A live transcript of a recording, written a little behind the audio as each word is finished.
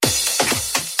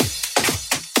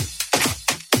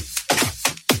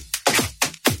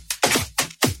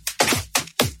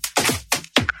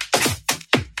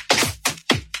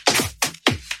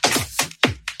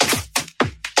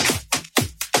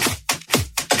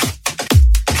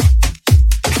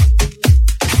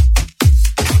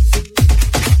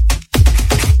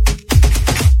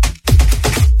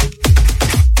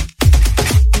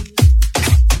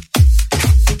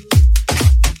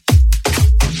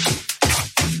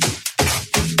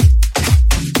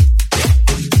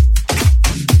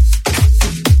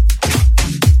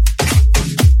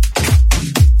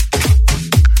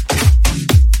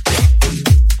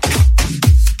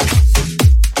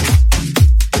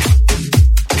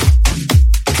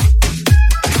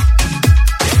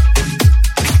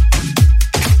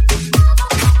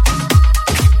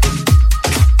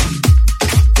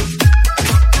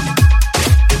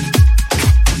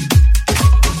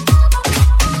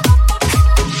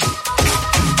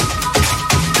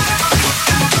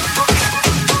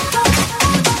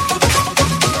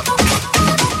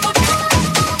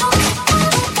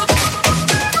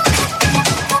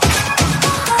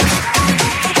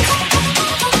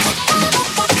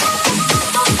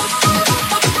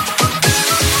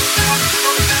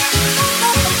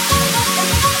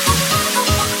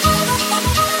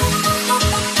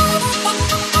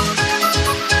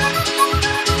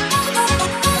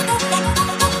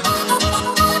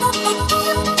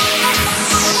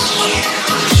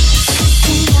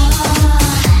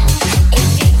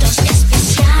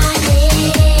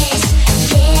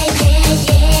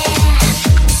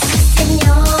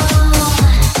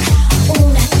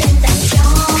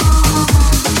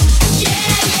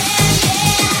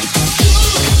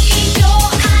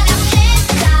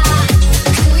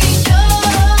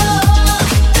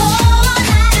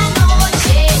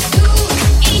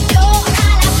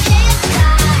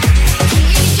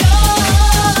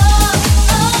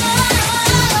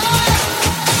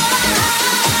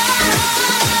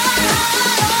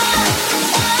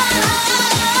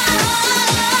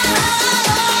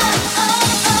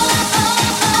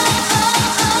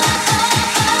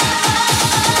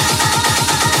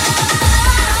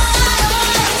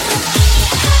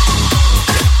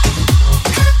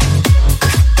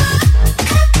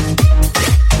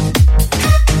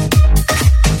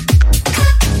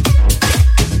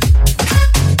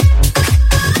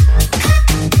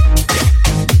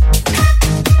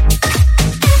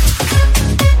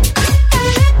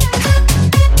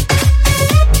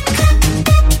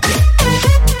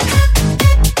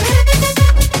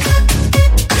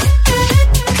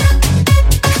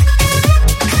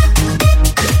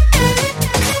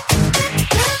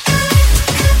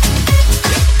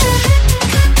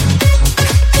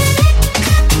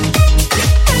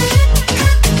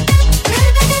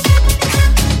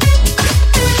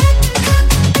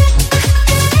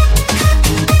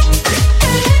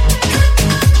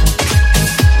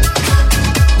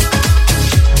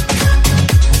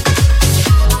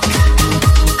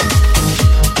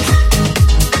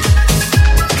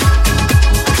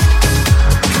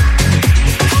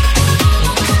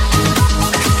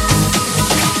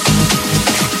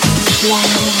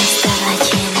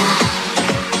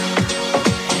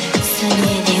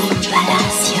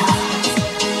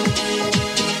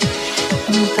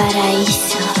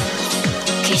paraíso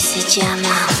que se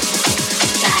llama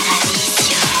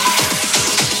Paradiso.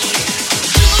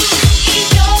 Tú y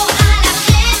yo a la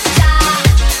fiesta,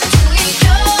 tú y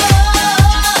yo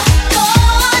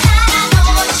toda la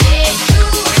noche. Tú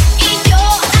y yo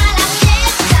a la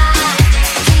fiesta,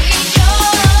 tú y yo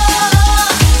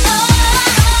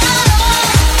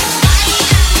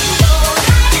bailando,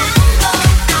 bailando,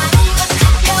 adiós,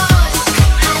 adiós,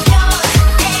 adiós,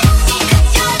 el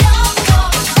silencio loco,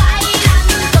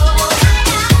 bailando,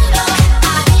 bailando,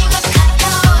 adiós.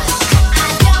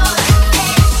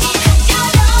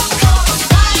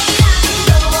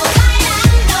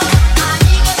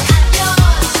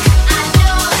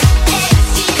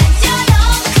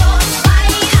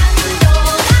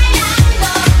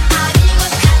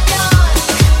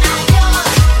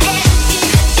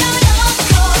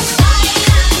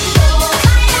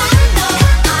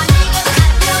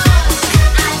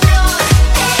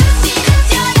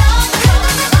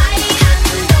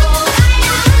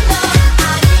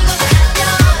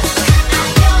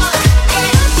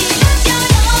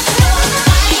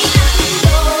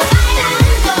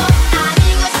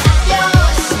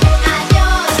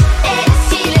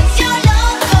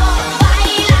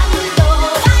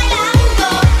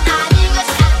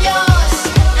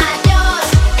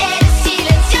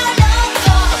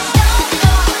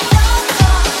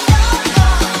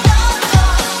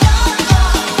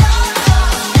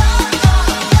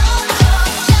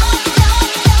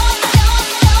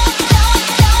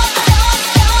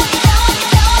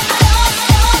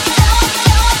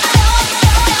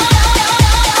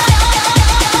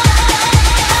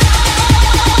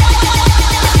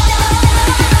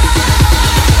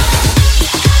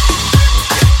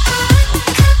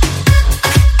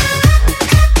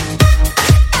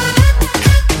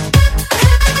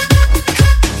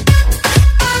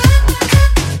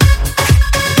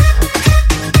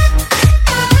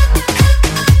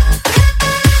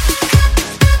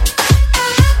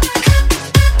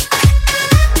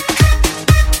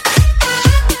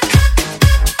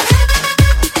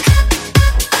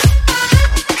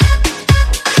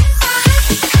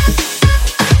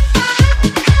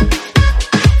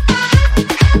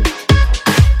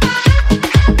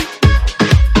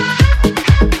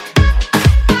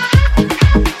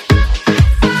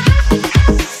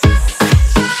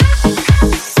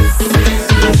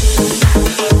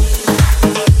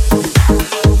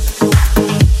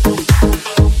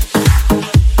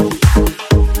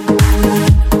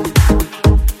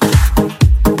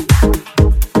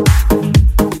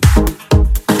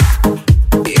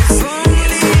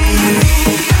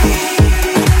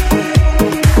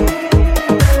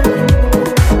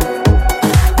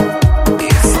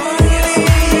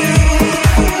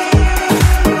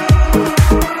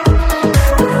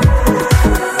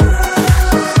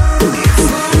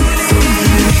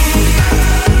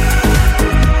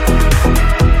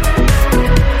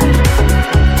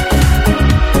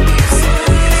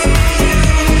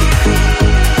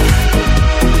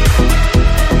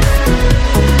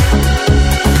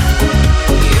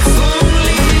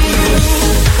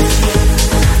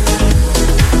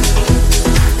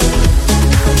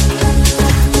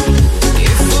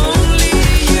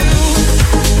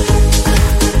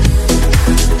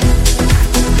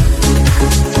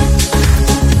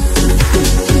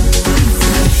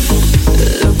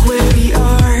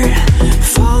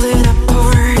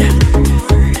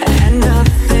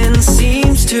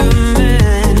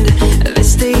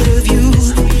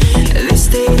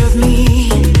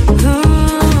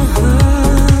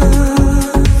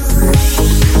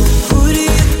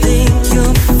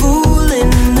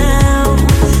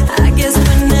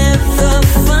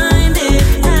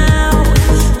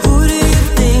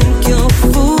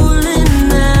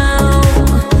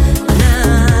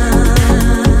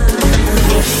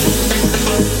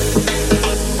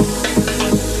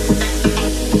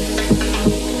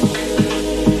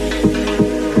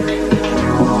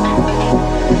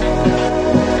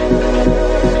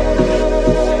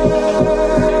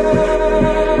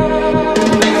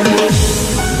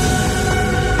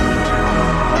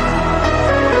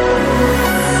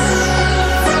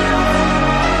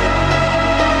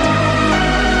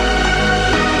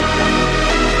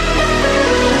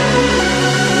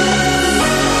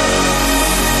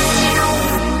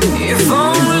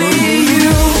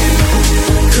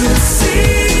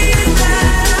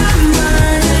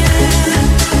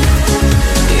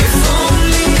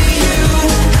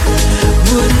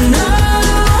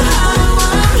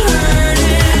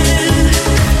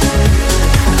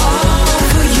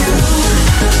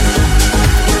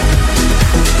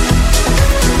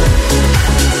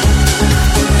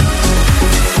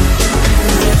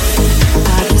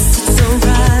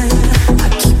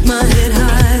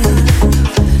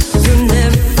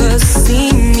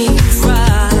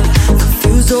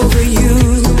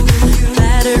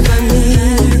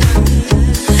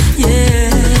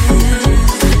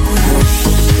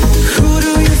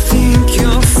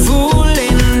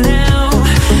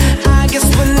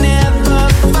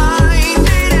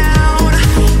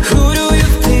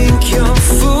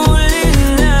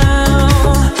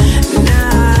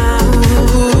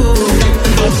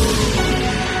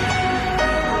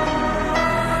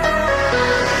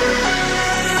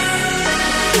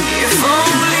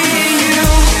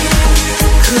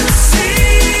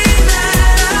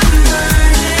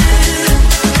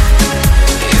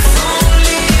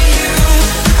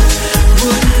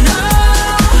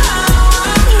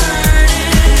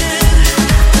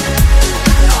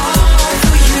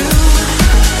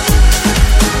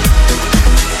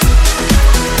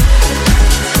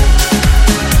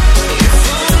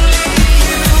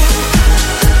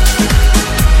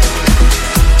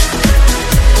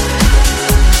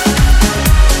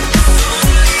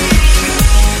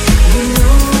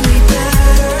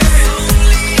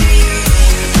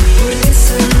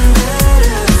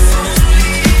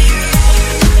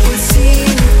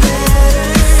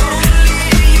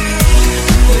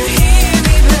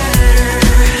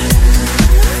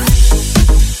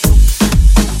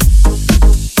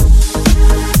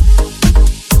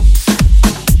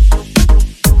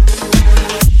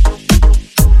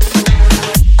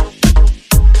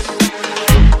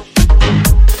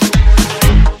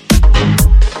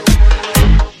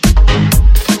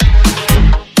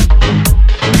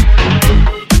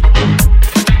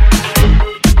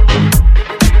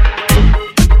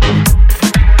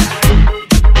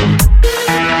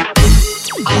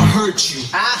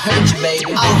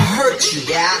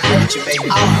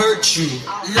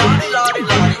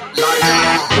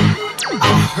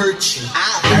 hurt you.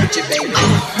 I'll hurt you, baby.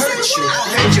 I'll hurt you. I'll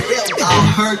hurt you real good. I'll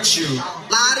hurt you.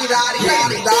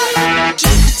 La-di-da-di-da-di-da.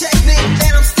 Just the technique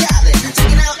that I'm styling.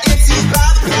 Taking out MCs by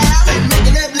the pile and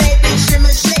making that lady shimmer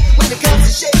shake. When it comes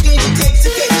to shaking, she takes a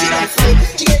cake. She don't flake.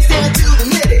 She gets down to the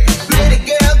nitty. Pretty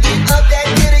girl, get up that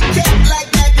kitty cat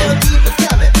like that girl, keep it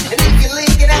coming. And if you're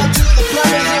leaking out to the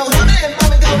plumbers, yo, humming and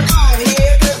bumming going on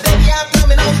here. 'Cause baby, I'm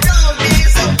coming on strong here.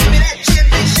 So give me that chip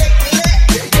and shake me leg.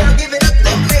 Girl, give it up,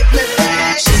 don't make me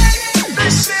bad. Shake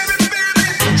that shimmy, baby.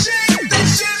 Shake that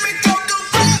shimmy, go go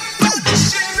pop, pop that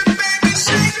shimmy, baby.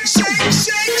 Shake, shake,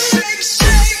 shake, shake,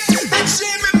 shake that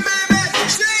shimmy, baby.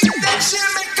 Shake that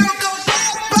shimmy, go go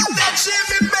pop, pop that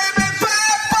shimmy, baby.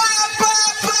 Pop, pop,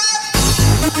 pop, pop.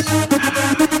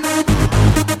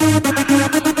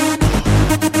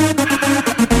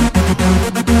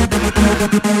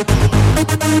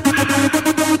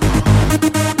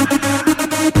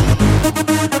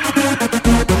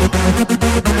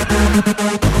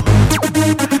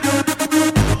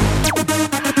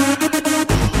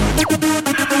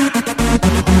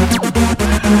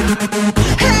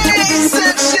 Hey,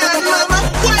 sunshine mama,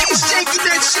 why you shaking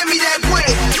that shimmy that way?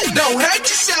 Don't hurt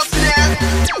yourself now.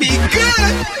 Be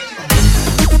good.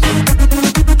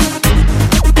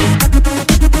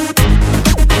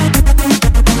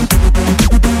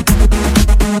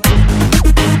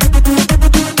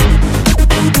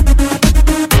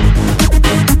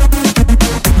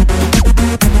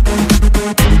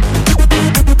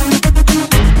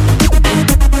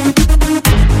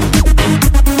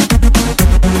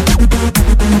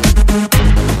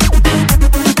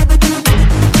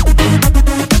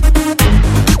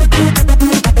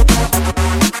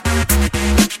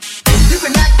 You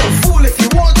can act a fool if you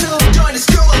want to. Join the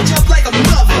school and jump like a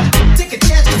mother. Take a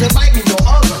chance 'cause there might be no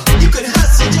other. You can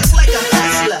hustle just like a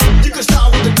hustler. You can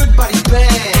start with a good body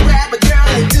bang. Grab a girl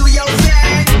and do your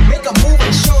thing. Make a move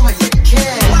and show her you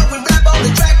can. While we rap on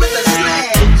the track with a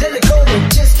slang. Let it go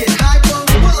and just get hyper.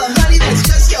 Pull a honey that's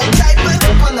just your type.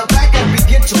 Jump on the back and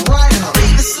begin to ride her. Be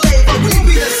the slave or we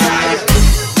be the sire.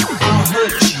 I'll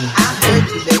hurt you. I'll hurt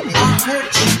you, baby. I'll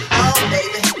hurt you. Oh,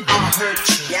 baby. I'll hurt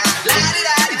you. Yeah.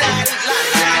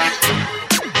 La-di-da-di-da-di-da-di-da.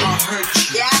 I'll hurt you.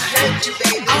 Yeah, I hurt you,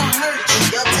 baby. I'll hurt you.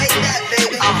 Yo, take that,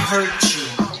 baby. I'll hurt you.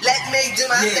 Let me do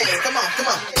my thing. Come on, come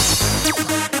on.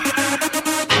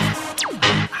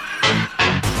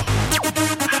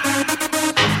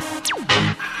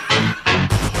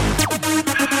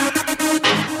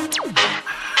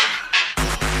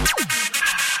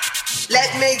 Let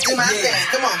me do my thing.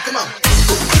 Come on, come on.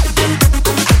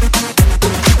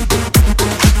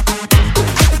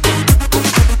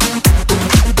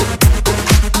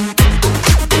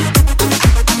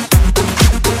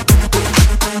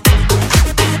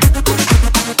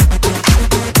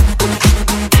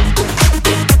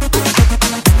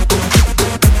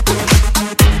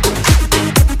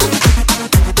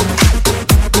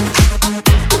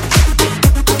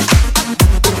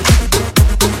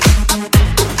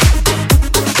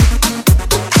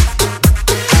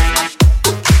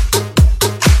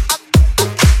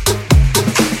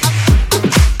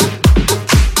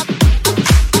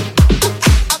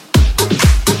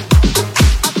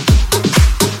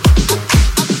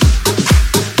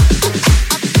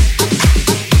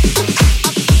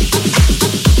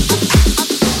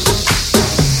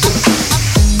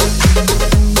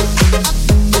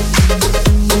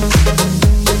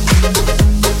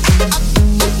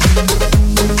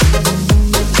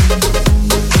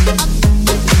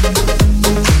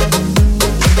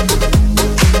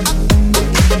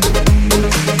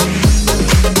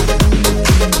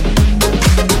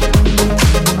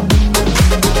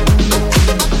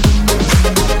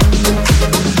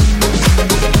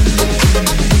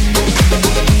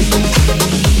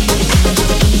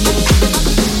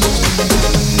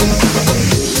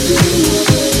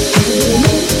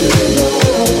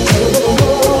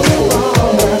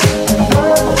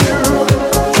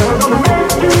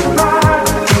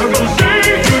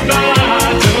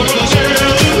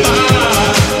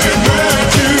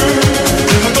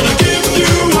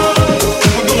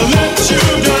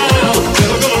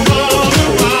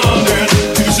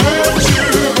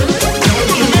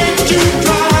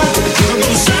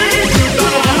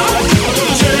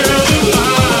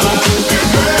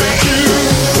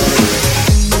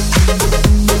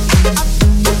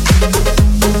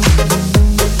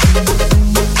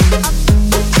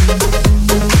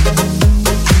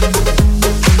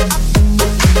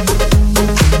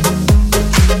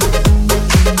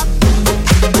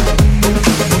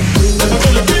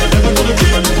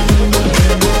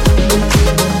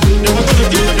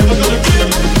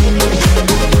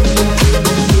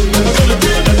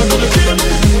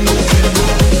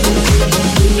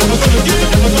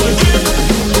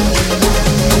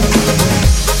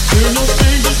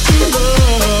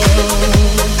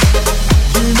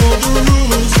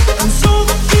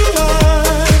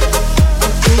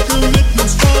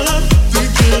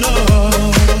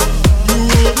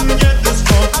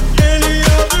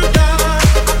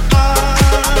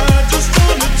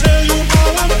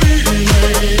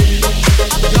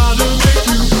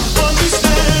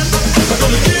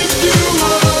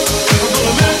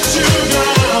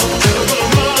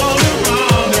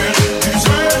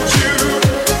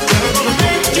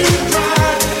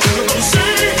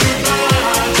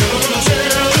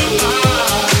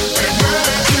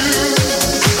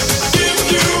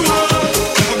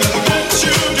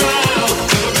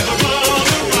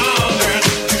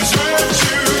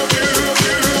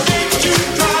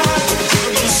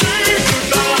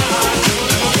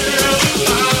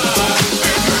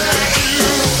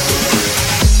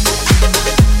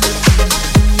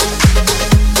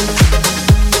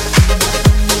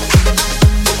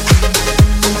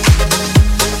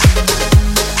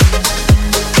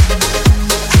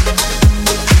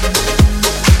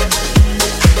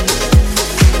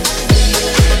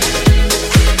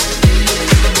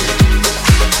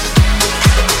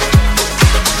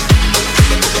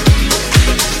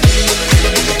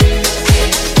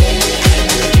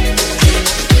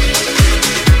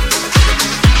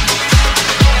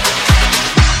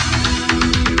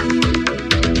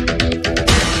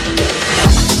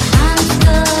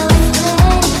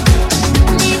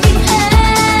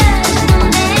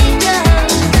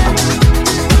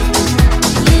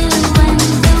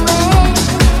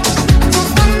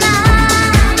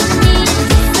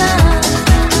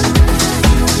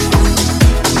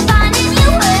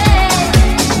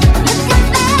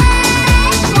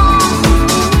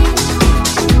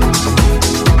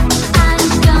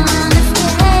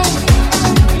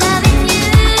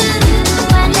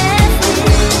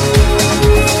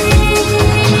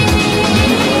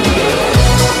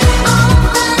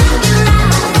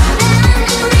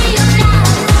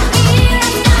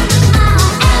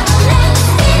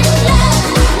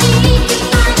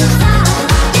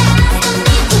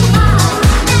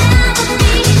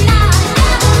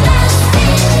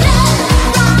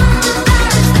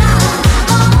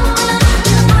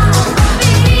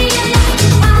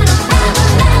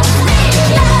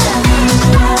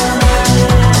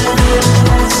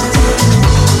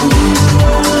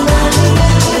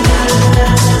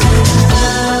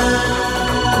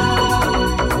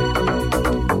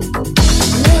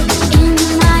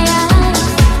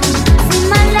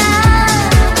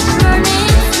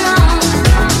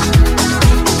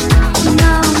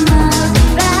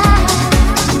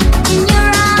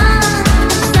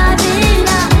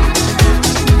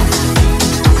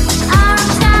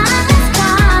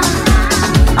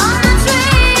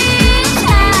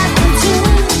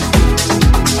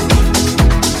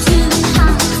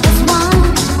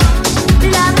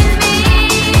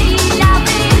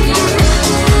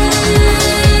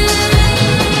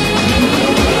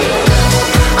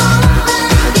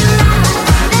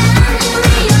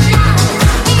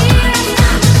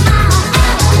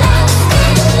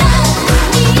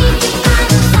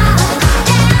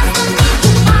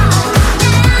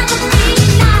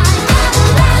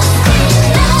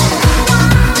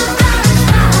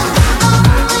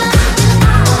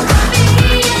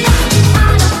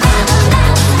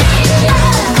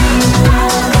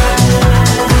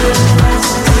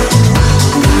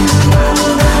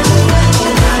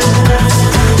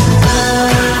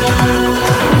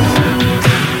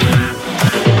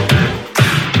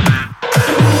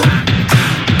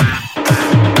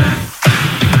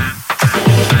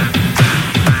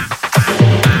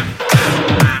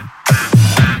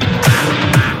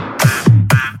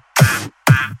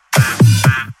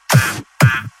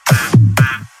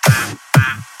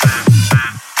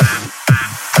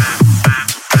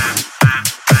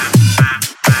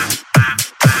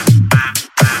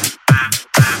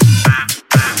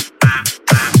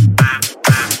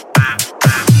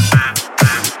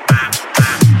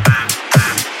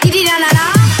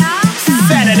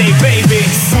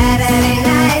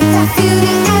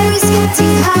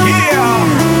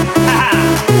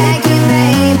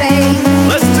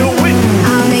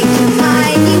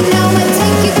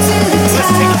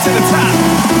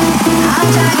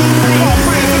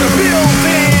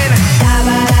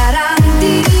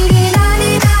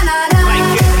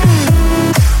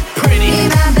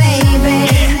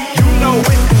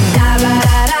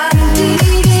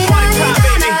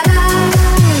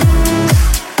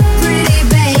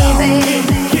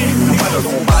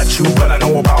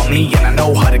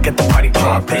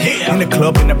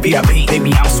 VIP,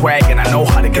 baby, I'm swaggin', I know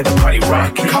how to get the party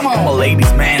rockin'. Come on, I'm a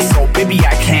ladies' man, so baby,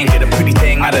 I can get a pretty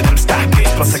thing out of them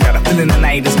stockings. Plus, I got a feeling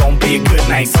tonight is gonna be a good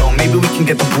night, so maybe we can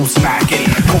get the boots knockin'.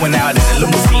 Going out in a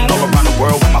limousine all around the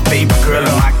world with my favorite girl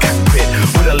in my cockpit.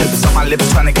 With her lips on my lips,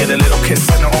 trying to get a little kiss,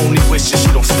 and her only wish is she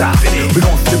don't stop it. We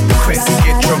gon' flip the Chris and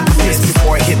get drunk with this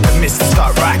before I hit the mist and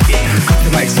start rockin'.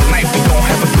 Cooking like tonight, we gon'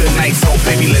 have a good night, so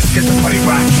baby, let's get the party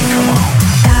rockin'. Come on.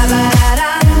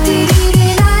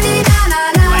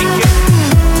 Like it.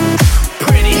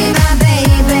 Pretty.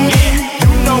 Yeah,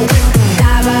 you know it.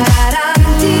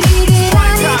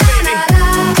 Party time,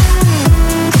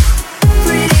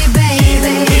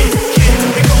 baby.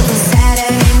 Yeah, it goes.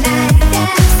 Saturday night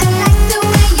dance, I like the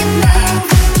way you move.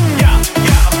 Yeah.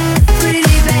 Pretty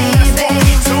That's what baby,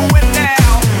 we doing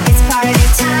now. it's party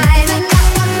time and not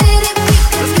 1 minute we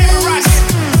can Let's get it lose. rockin'.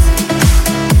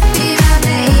 Be my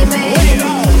baby.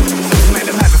 Man,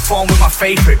 I'm having fun with my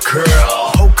favorite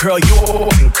girl. Oh, girl, you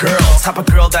a girl. Type of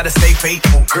girl that'll stay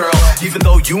faithful, girl. Even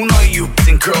though you know you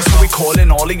and girl, so we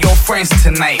calling all of your friends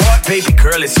tonight. Baby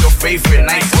girl, it's your favorite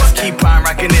night, so let's keep on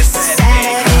rocking this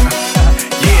Saturday.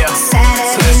 Yeah,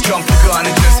 so let's jump the gun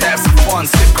and just have some fun.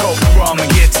 Sip coke, rum, and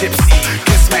get tipsy.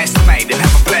 Get smashed tonight and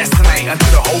have a blast tonight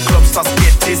until the whole club starts to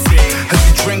get dizzy. As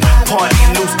we drink, party,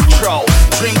 and lose control.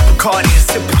 Drink Bacardi and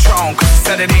sip Patron, 'cause it's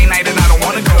Saturday night and I don't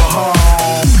wanna go home.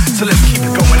 So let's keep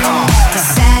it going on.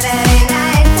 Saturday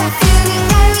night, I feel the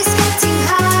air is getting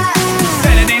hot.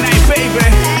 Saturday night, baby.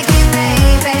 Like it,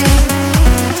 baby.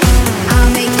 I'll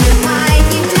make you mine,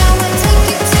 you know I'll take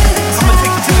you to the I'ma top.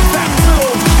 take you to the top too.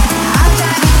 I'll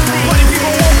drive you Party crazy.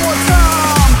 people one more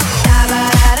time.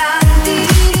 Da-ba-da-dum,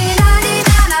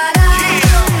 dee-dee-dee-da-dee-da-da-da.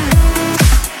 Yeah,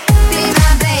 Be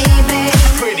my baby.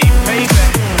 pretty baby.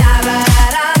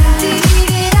 Da-ba-da-dum,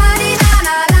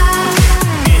 dee-dee-dee-da-dee-da-da-da.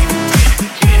 Yeah.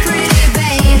 Pretty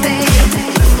baby.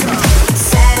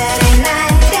 Saturday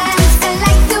night dance, I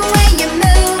like the way you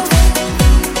move.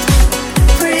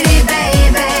 Pretty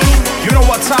baby. You know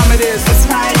what time it is. It's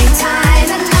party time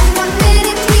and not 1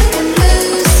 minute we can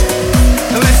lose.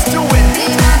 Now let's do it. Be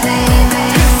my baby.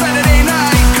 It's Saturday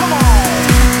night. Come on,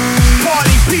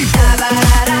 party people.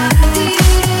 Da-ba-da-dum,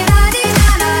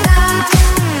 dee-dee-dee-da-dee-da-da-da.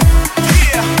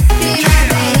 Yeah, Be my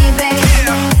baby.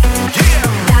 yeah.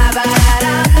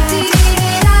 Da-ba-da-dum,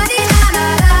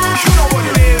 dee-dee-dee-da-dee-da-da-da. You know what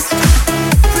it is.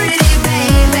 Pretty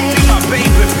baby. Be my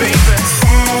baby, baby.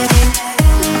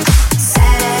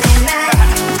 Saturday night,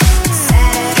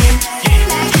 Saturday,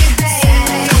 like it, baby.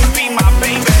 Be my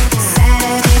baby,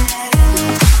 Saturday my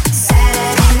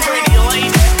night, pretty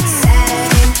lady.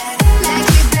 Saturday, like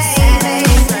it, baby.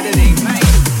 Saturday night.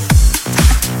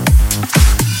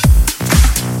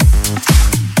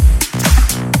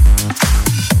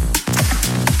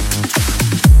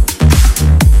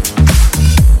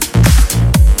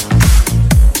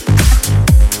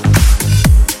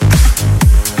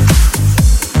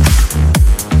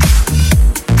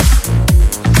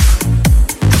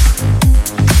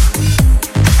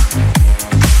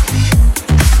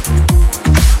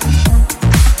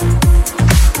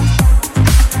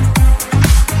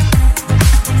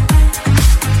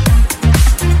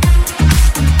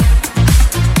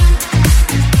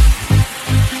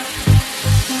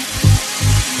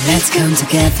 Let's come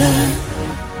together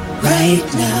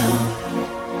right now.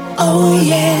 Oh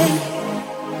yeah.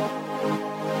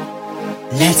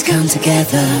 Let's come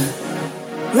together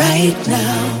right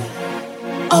now.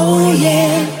 Oh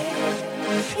yeah.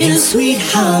 In a sweet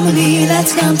harmony,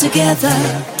 let's come together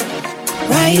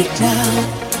right now.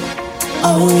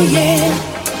 Oh yeah.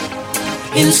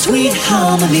 In a sweet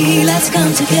harmony, let's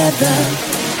come together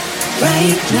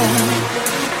right now.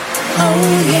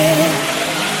 Oh yeah.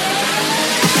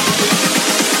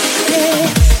 Yeah.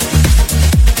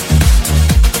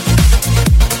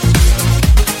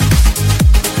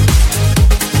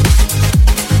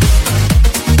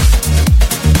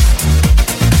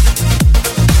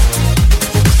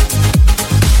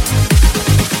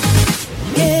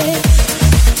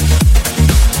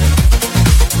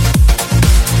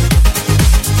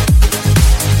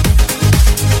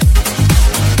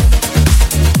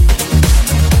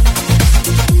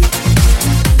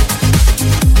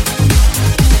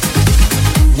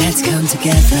 Let's come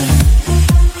together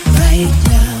right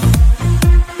now.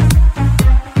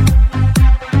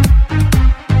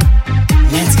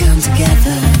 Let's come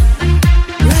together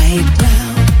right now.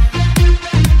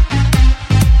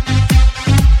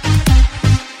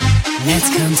 Let's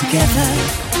come together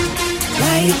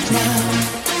right now.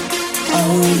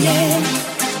 Oh yeah.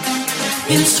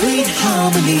 In sweet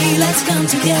harmony, let's come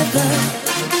together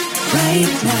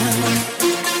right now.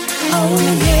 Oh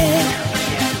yeah.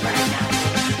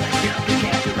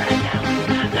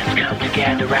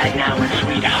 together right now in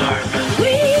sweetheart.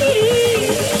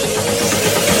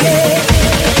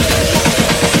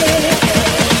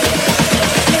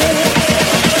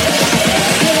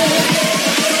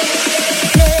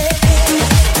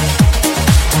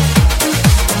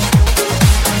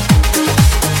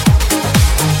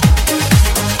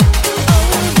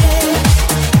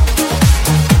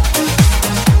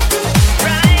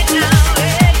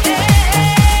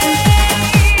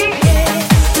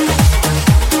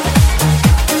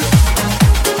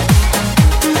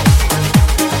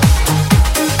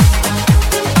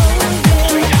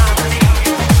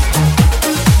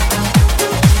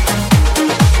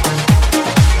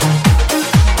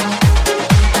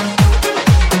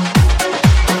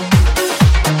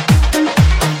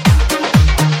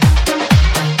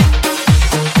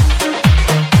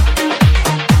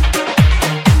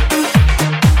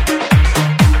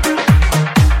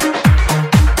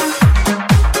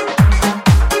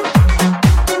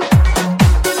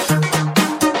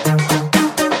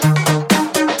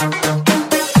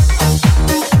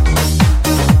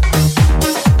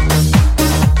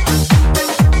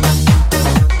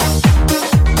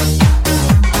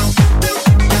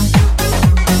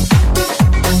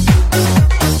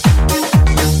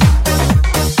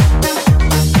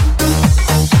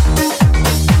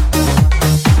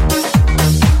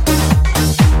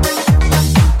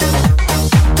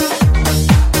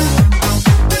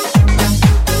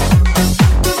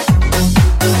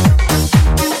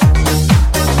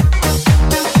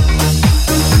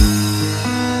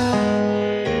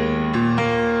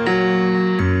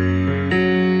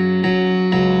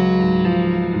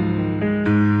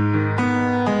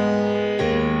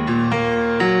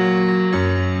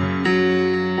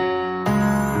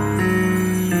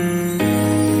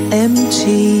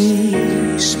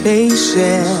 Empty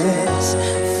spaces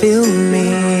fill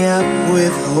me up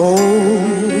with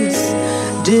holes,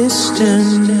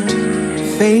 distant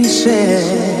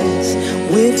faces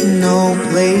with no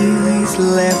place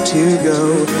left to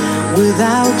go.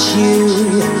 Without you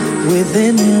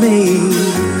within me,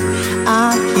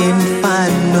 I can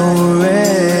find no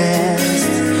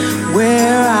rest.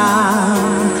 Where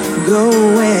I'm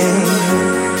going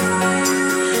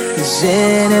is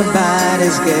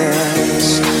anybody's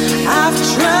guess. I've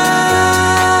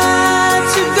tried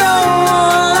to go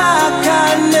on like I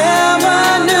never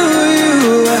knew you.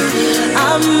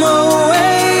 I'm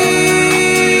awake,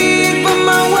 but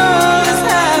my world is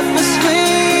half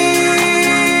asleep.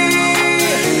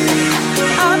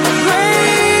 I pray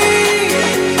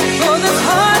for this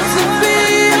heart to be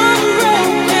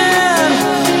unbroken,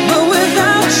 but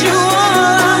without you all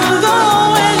I'm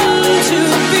going to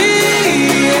be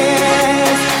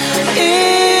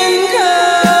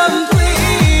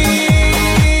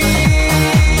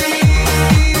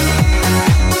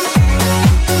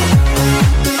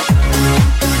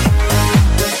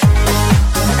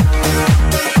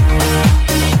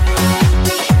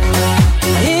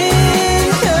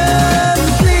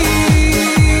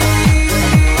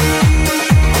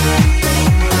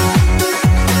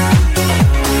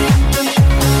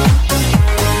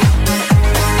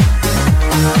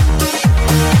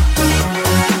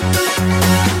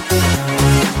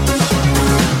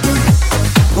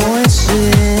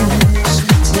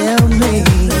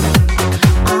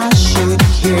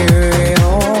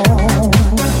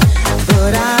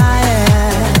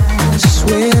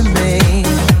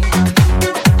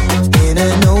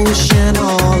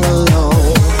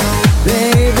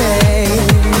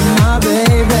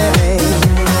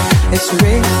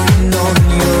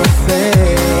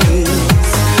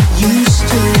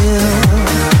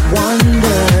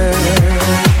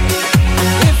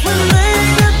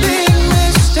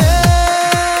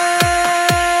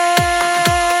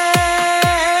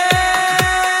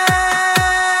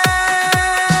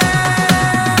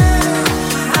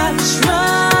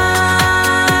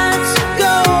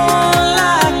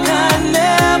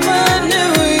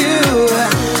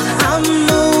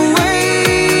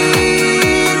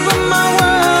is my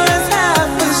world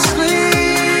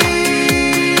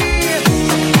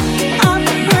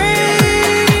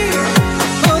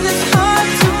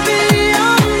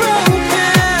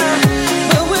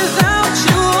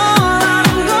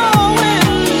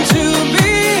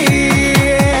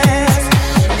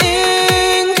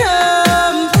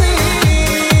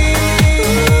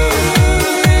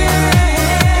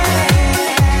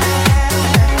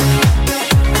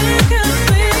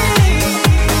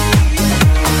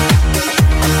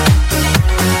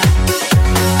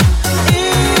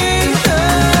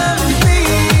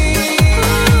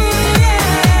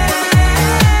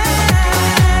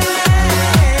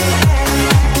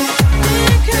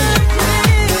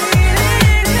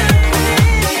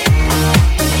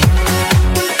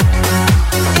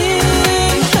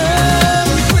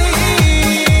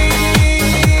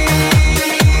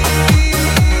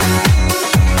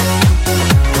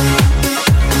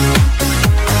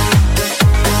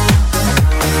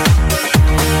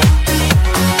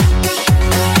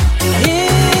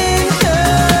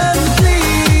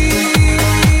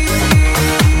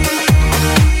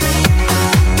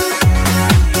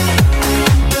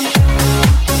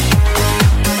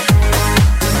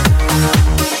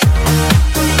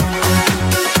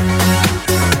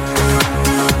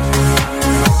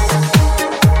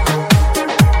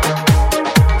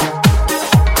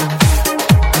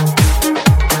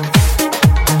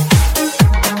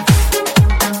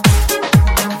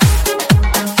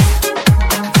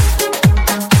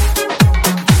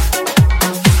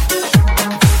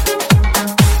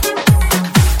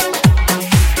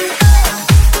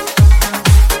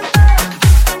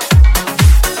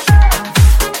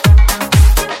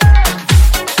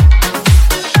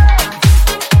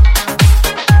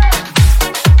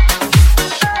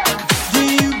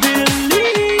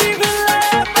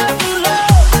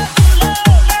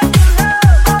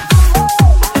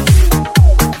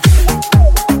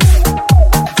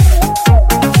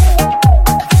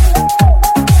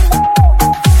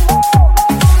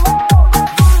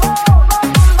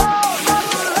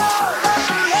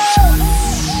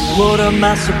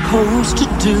supposed to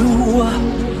do?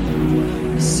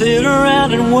 Sit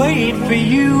around and wait for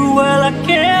you? Well, I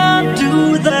can't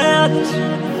do that.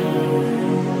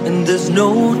 And there's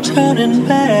no turning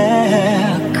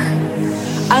back.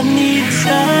 I need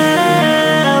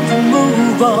time to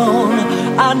move on.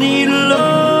 I need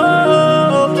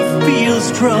love to feel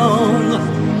strong.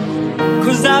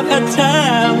 'Cause I've had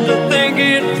time to think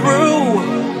it through.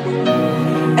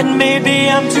 And maybe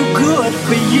I'm too good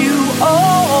for you.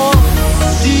 Oh,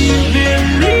 do you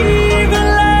believe in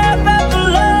life after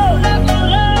love?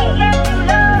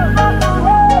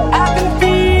 I can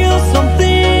feel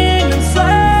something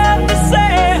inside me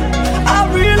say, I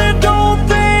really don't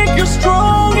think you're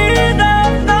strong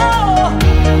enough now.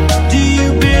 Do you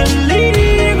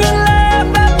believe in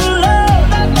life after love?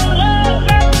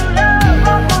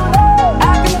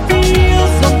 I can feel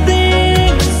something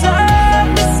inside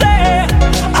me say,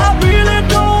 I really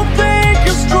don't think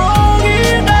you're strong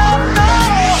enough now.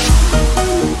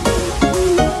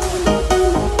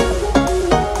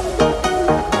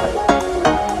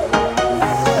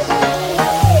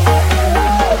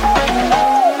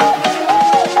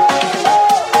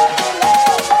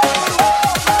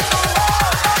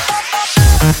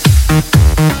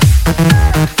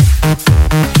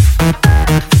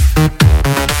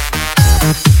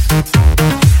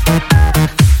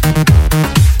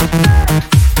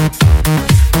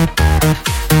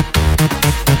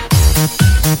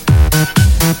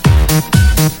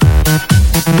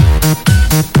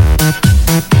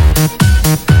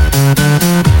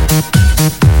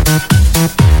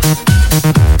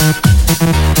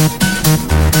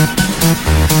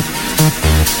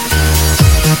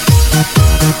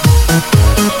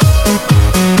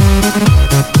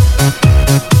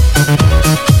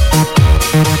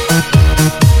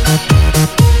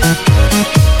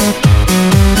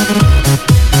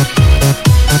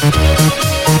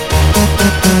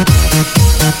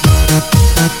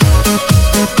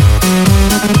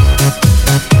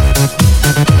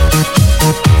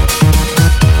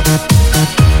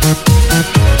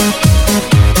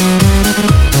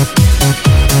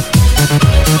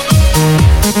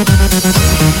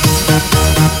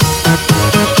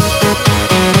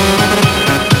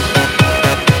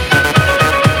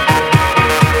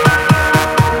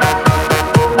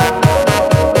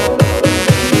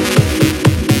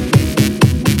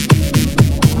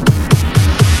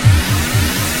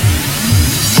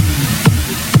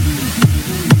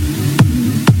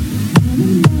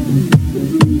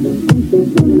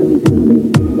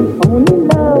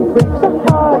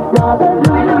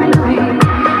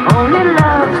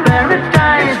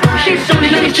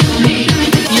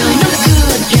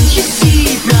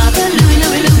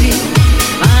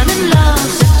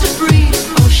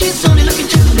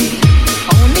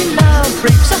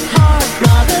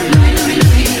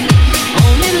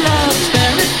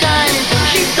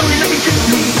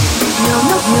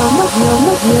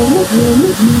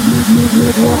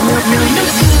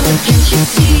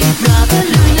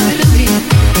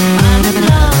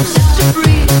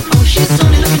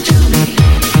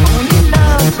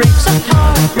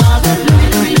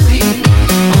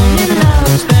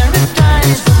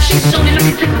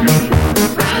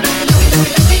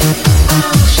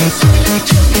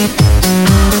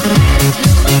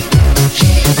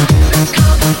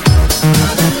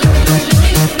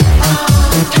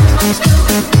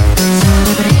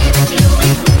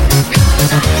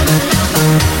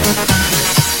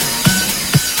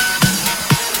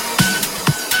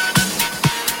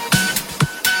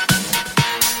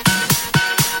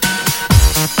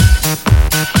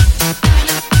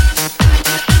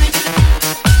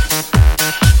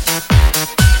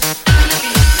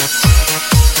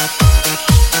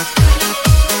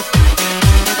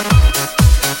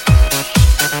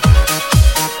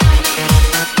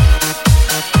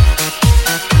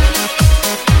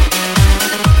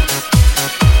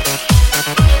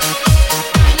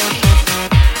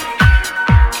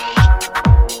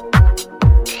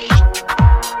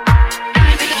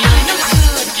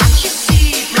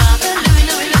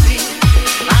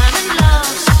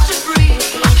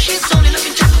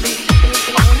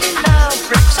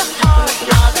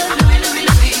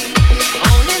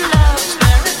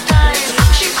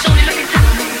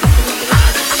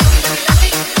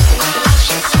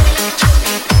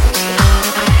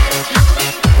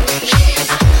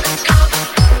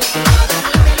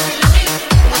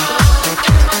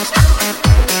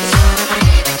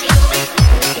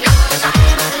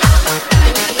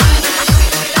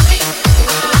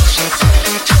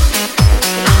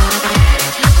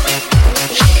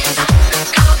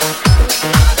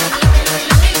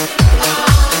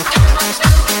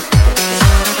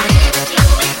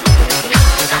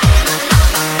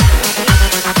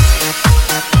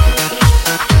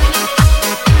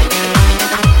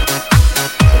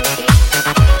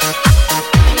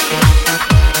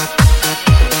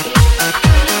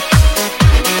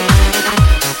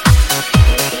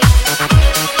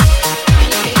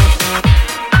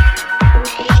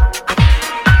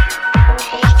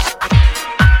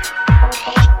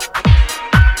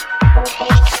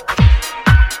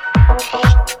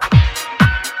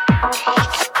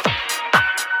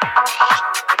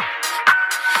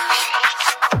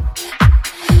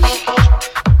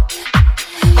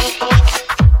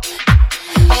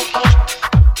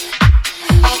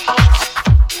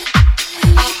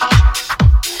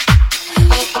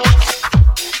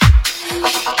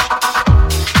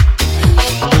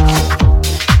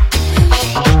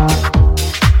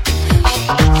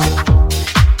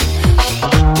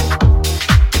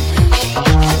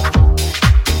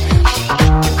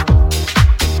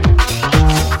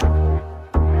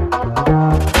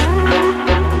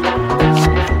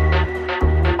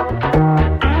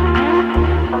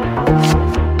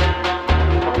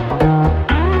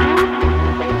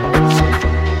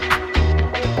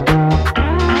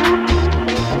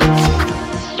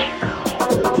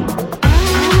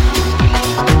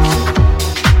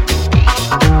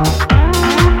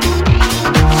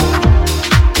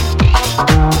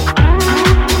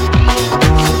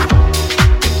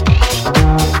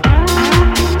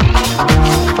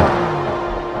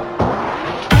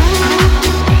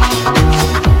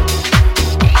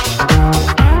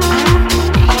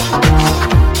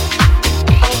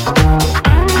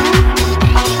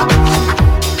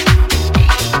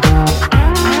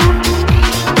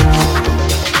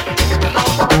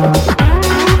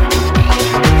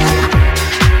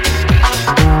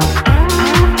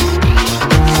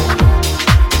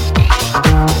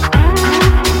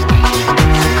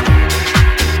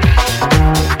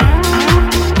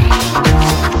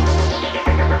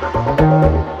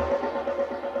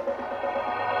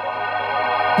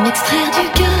 M'extraire du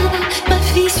cœur, ma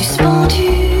vie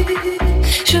suspendue.